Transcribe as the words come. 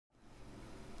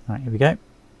Right, here we go.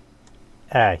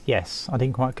 Yes, I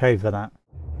didn't quite code for that.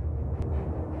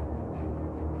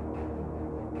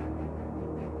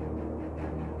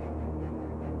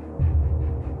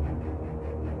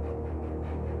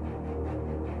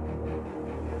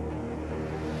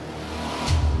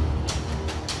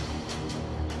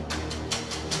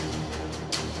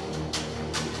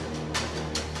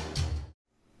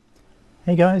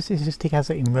 Hey guys, this is TGStudios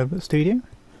in Roblox Studio.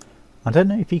 I don't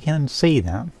know if you can see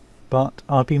that, but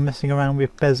I've been messing around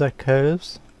with Bezier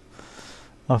curves.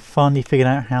 I've finally figured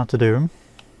out how to do them.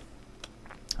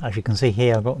 As you can see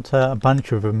here, I've got a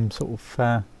bunch of them sort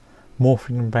of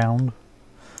morphing around.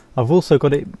 I've also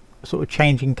got it sort of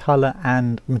changing colour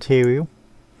and material,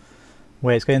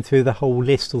 where it's going through the whole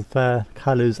list of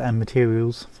colours and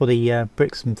materials for the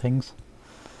bricks and things.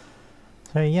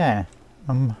 So yeah,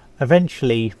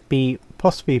 eventually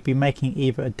possibly be making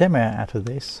either a demo out of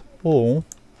this, or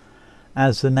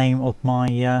as the name of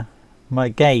my my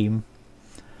game,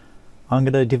 I'm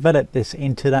going to develop this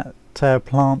into that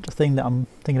plant thing that I'm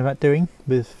thinking about doing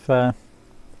with that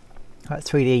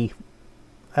 3D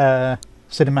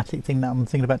cinematic thing that I'm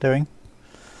thinking about doing.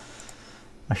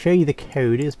 I'll show you the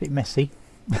code. It's a bit messy.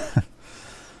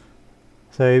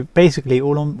 So basically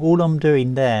all I'm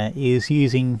doing there is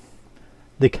using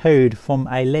the code from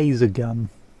a laser gun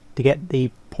to get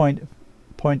the point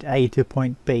A to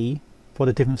point B for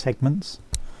the different segments.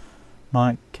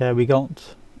 Like we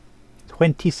got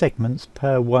 20 segments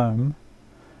per worm,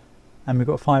 and we've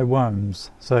got 5 worms,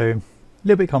 so a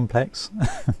little bit complex.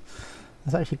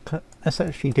 let's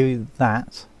actually do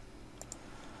that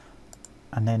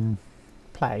and then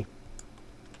play.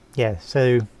 Yeah,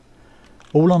 so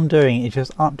all I'm doing is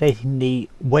just updating the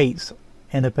weights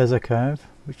in the Bezier curve,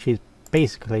 which is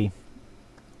basically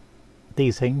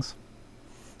these things,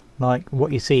 like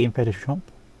what you see in Photoshop,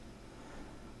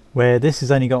 where this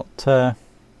has only got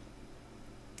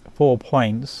 4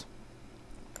 points,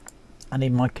 and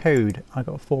in my code I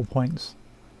got 4 points.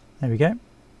 There we go. And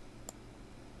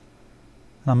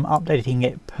I'm updating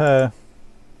it per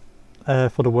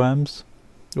for the worms,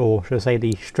 or should I say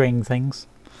the string things.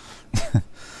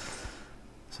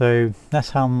 So that's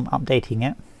how I'm updating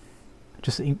it.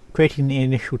 Just creating the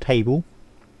initial table,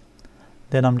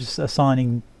 then I'm just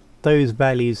assigning those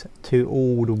values to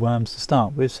all the worms to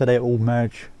start with, so they all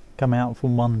merge, come out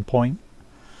from one point,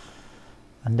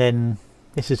 and then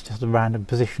this is just a random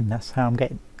position. That's how I'm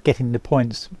getting the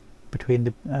points between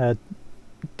the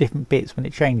different bits when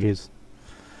it changes.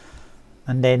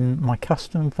 And then my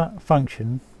custom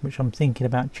function, which I'm thinking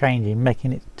about changing,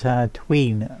 making it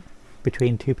tween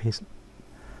between two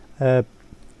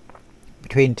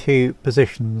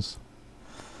positions.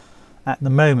 At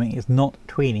the moment it's not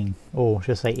tweening, or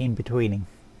should I say in betweening.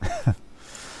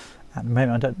 At the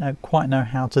moment I don't quite know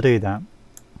how to do that,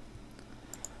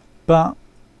 but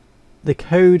the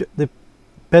code, the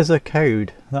Bezier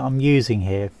code that I'm using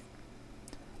here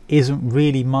isn't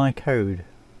really my code.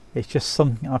 It's just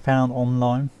something I found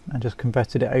online and just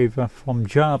converted it over from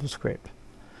JavaScript,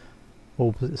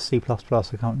 or was it C++, I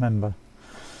can't remember.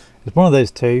 It's one of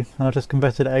those two, and I just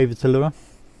converted it over to Lua,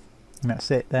 and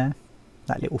that's it there,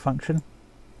 that little function.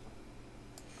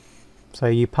 So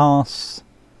you pass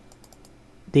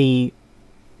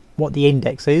what the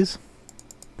index is,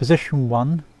 position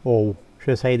 1, or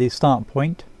should I say the start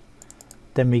point,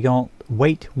 then we got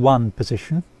weight 1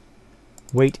 position,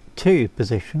 weight 2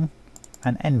 position,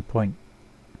 and end point,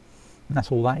 and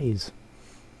that's all that is.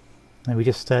 And we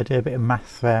just do a bit of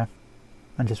math there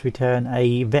and just return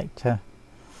a vector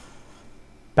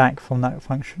back from that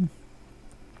function.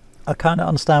 I kind of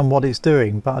understand what it's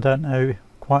doing, but I don't know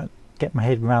quite get my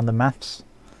head around the maths,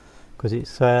 because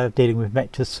it's dealing with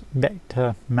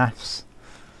vector maths,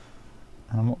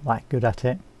 and I'm not that good at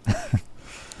it.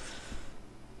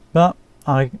 But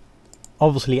I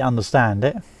obviously understand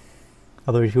it,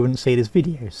 otherwise you wouldn't see this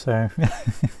video. So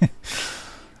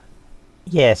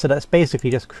yeah, so that's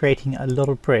basically just creating a lot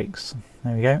of bricks,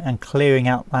 there we go, and clearing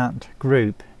out that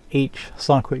group each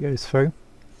cycle it goes through,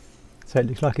 so it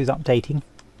looks like it's updating.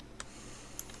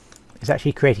 It's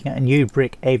actually creating a new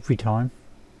brick every time.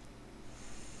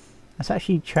 Let's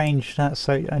actually change that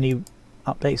so it only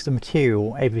updates the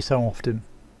material every so often.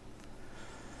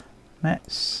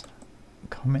 Let's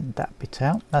comment that bit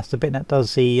out. That's the bit that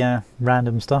does the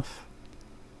random stuff.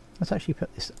 Let's actually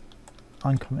put this,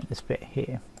 uncomment this bit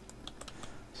here.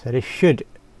 So this should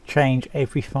change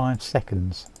every 5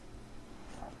 seconds.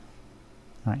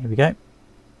 Right, here we go.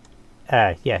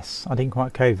 Yes, I didn't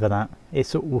quite code for that. It's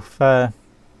sort of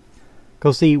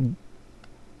because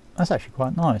that's actually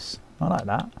quite nice. I like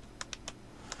that.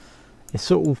 It's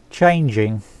sort of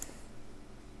changing,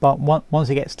 but once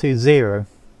it gets to 0,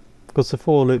 because the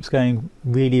for loop's going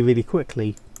really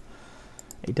quickly,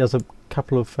 it does a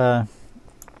couple of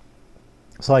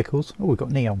cycles. Oh, we've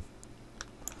got neon.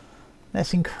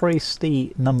 Let's increase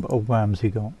the number of worms we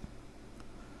got.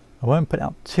 I won't put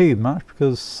out too much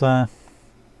because I've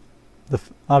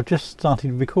just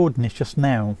started recording this just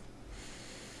now,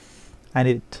 and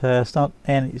it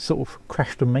sort of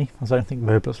crashed on me, as I don't think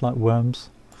Roblox like worms.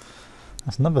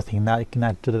 That's another thing that I can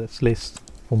add to this list,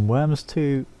 from worms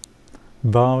to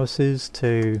viruses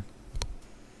to...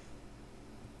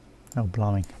 oh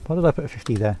blimey, why did I put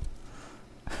 50 there?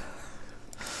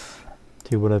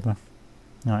 To whatever.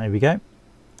 Alright, here we go.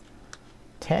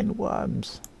 10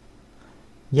 worms.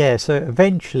 Yeah, so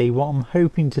eventually what I'm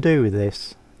hoping to do with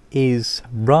this is,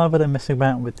 rather than messing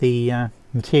about with the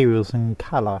materials and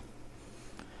colour,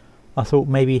 I thought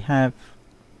maybe have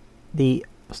the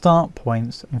start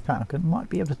points. In fact, I might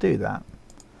be able to do that,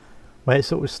 where it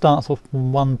sort of starts off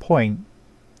from one point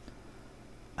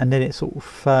and then it sort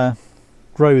of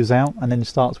grows out and then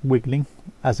starts wiggling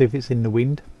as if it's in the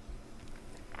wind.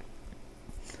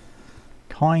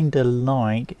 Kinda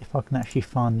like, if I can actually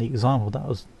find the example that I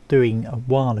was doing a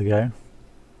while ago.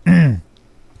 Let's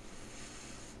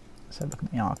have a look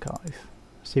at the archive.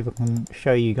 See if I can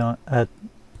show you guys,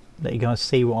 let you guys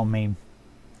see what I mean.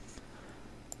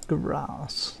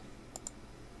 Grass.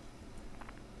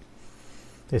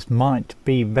 This might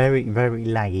be very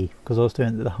laggy because I was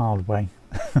doing it the hard way.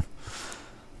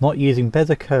 Not using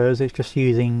Bezier curves, it's just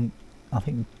using, I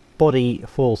think, body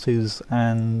forces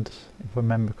and, if I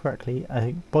remember correctly, I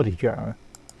think body gyro.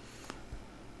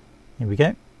 Here we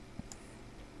go.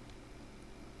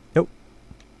 Oh,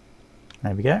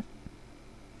 there we go.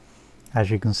 As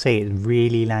you can see, it's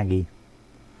really laggy.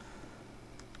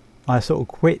 I sort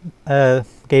of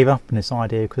gave up on this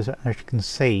idea because, as you can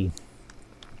see,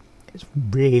 it's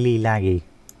really laggy.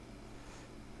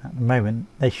 At the moment,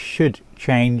 they should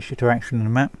change direction in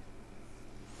the map.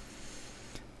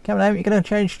 Come on, you're going to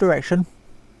change direction.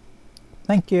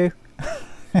 Thank you.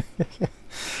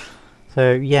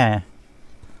 So yeah,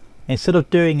 instead of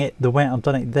doing it the way I've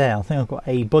done it there, I think I've got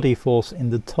a body force in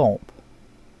the top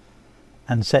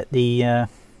and set the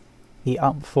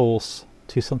up force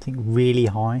to something really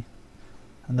high,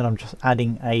 and then I'm just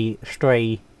adding a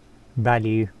stray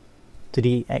value to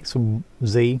the X and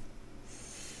Z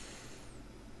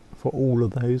for all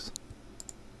of those.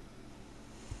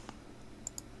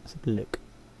 Let's have a look.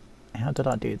 How did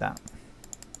I do that?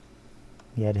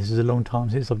 Yeah, this is a long time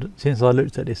since I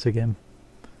looked at this again.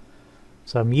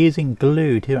 So I'm using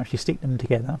glue to actually stick them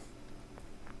together.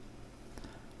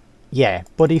 Yeah,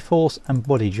 body force and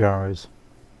body gyros.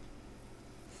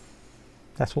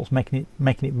 That's what's making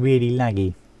it really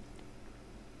laggy.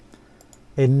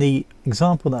 In the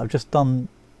example that I've just done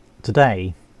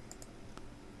today,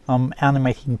 I'm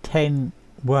animating 10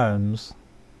 worms,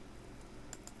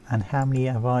 and how many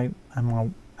am I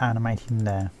animating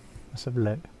there? Let's have a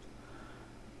look.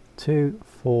 2,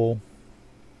 4.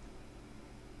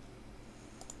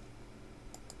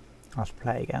 Let's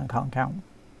play again, I can't count.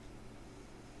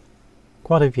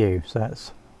 Quite a few, so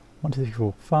that's 1, 2, 3,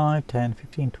 4, 5, 10,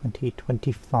 15, 20,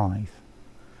 25.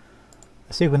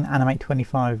 Let's see if we can animate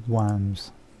 25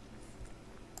 worms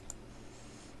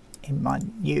in my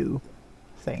new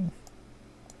thing.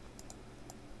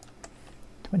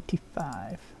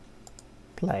 25.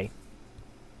 Play.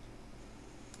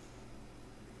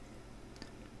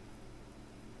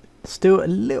 Still a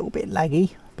little bit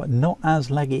laggy, but not as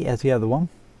laggy as the other one.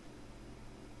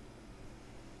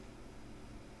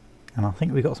 And I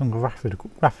think we got some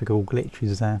graphical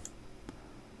glitches there.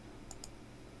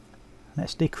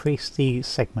 Let's decrease the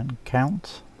segment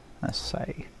count. Let's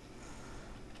say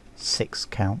 6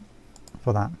 count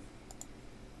for that.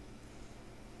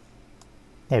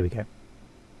 There we go.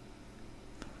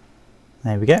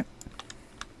 There we go.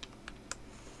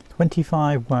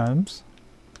 25 worms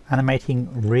animating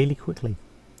really quickly.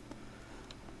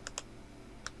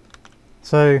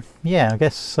 So yeah, I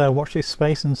guess watch this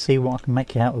space and see what I can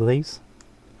make out of these.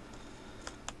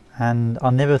 And I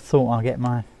never thought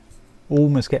I'd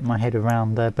almost get my head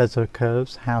around Bezier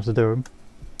curves, how to do them,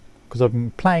 because I've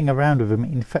been playing around with them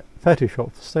in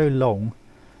Photoshop for so long.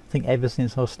 I think ever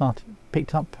since I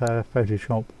picked up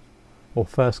Photoshop, or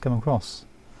first come across.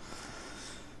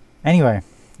 Anyway,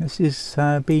 this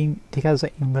has been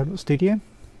TGStudios in Roblox Studio,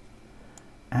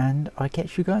 and I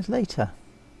catch you guys later.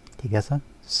 TGStudios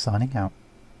signing out.